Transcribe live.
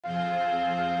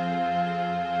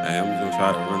Hey, I'm just gonna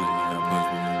try to run it. You gotta push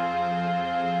me.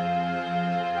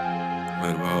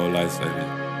 Wait, my whole life say this.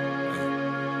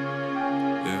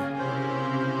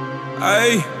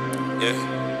 Hey. Yeah.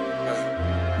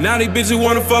 Now these bitches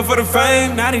wanna fuck for the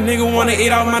fame. Now these niggas wanna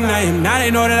eat off my name. Now they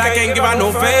know that I can't give out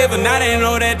no favor. Now they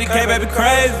know that the kthekbaby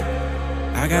crazy.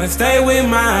 I gotta stay with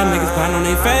mine. Niggas plotting on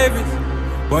their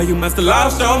favorites. Boy, you musta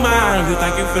lost your mind. You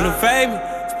think you finna fade me?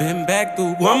 Spin back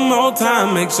through one more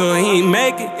time, make sure he ain't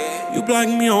make it. You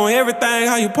blocking me on everything,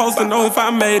 how you supposed to know if I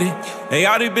made it? Hey,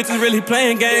 all these bitches really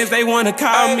playing games, they wanna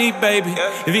call me baby.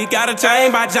 If he got a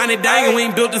chain by Johnny Dang and we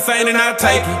ain't built the same, then I'll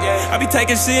take it. I be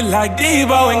taking shit like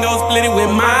Deebo and go split it with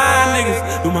my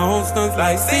niggas. Do my own stunts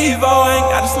like Stevo, ain't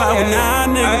gotta slide with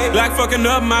 9 niggas. Like fucking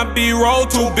up my B-roll,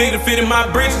 too big to fit in my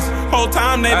britches. Whole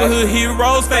time neighborhood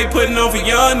heroes, stay putting on for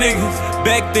young niggas.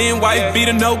 Back then, wife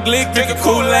beater, no glick, drinking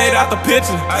Kool-Aid out the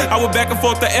pitcher. I went back and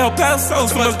forth to El Paso,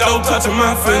 so much dope touching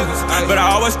my fingers. But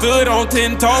I always stood on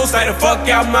 10 toes, stay the fuck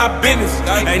out my business.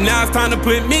 Hey, now it's time to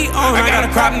put me on, I gotta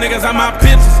crop niggas out my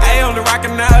pictures. Hey, only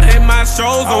rockin' out at my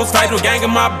shows, on stage with gang of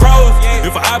my bros.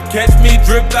 If a op catch me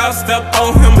dripped out, step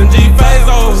on him and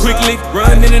G-Fazo. Quickly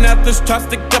run in and out the trust,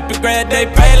 stick up and grab they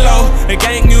payload. The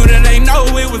gang knew that they know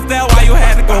it was that, why you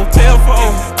had to go tell for.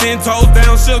 10 toes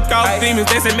down, shook off demons,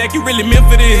 they say make you really meant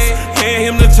for this. Hand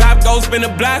him the chop, go spin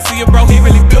a block, see it bro, he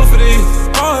really built for this.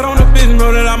 Hard on the bitch, know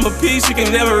that I'm a piece, she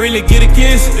can never really get a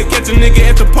kiss. To catch a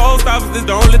nigga at the post office is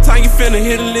the only time you finna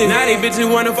hit a lick. Now these bitches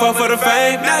wanna fuck for the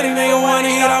fame, now these niggas wanna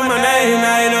eat off my name.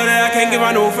 Now they know that I can't give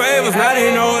out no favors, now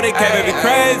they know they kthekbaby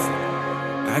crazy.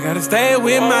 I gotta stay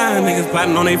with mine, niggas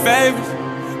plotting on their favorites.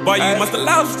 Boy, you musta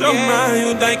lost your mind,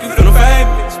 you think you finna fade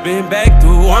me. Spin back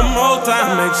through one more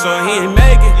time, make sure he ain't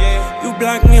make it. You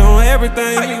block me on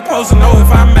everything, you supposed to know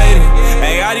if I made it.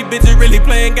 Hey, all these bitches really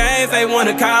playing games, they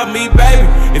wanna call me baby.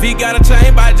 If he got a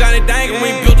chain by Johnny Dang and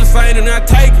we built the same, then I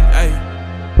take it. Hey,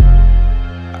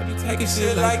 I be taking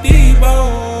shit like Deebo.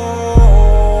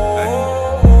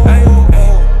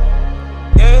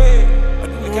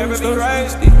 The kthekbaby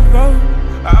crazy.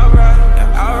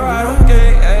 Alright,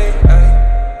 okay, hey.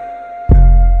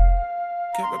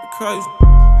 kthekbaby crazy.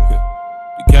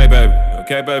 The kthekbaby,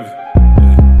 okay, baby.